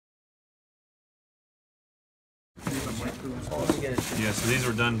Yeah, so these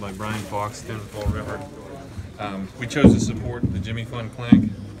were done by Brian Foxton and Fall River. We chose to support the Jimmy Fund Clinic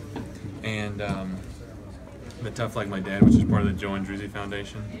and the Tough Like My Dad, which is part of the Joe Andruzzi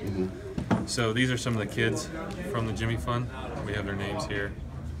Foundation. So these are some of the kids from the Jimmy Fund. We have their names here.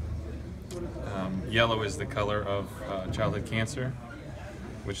 Yellow is the color of childhood cancer,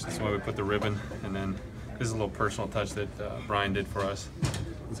 which is why we put the ribbon. And then this is a little personal touch that Brian did for us.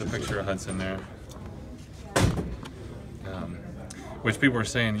 It's a picture of Hudson there. Which people are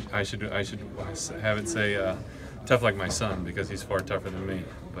saying I should have it say tough like my son, because he's far tougher than me.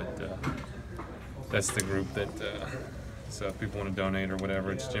 But that's the group that, so if people want to donate or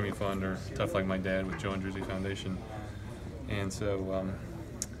whatever, it's Jimmy Fund or Tough Like My Dad with Joe Andruzzi Foundation. And so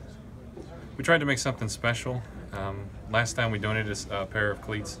we tried to make something special. Last time we donated a pair of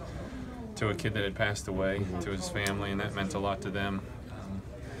cleats to a kid that had passed away, to his family, and that meant a lot to them.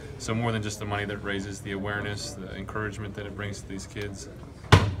 So more than just the money that raises, the awareness, the encouragement that it brings to these kids,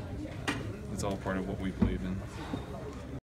 it's all part of what we believe in.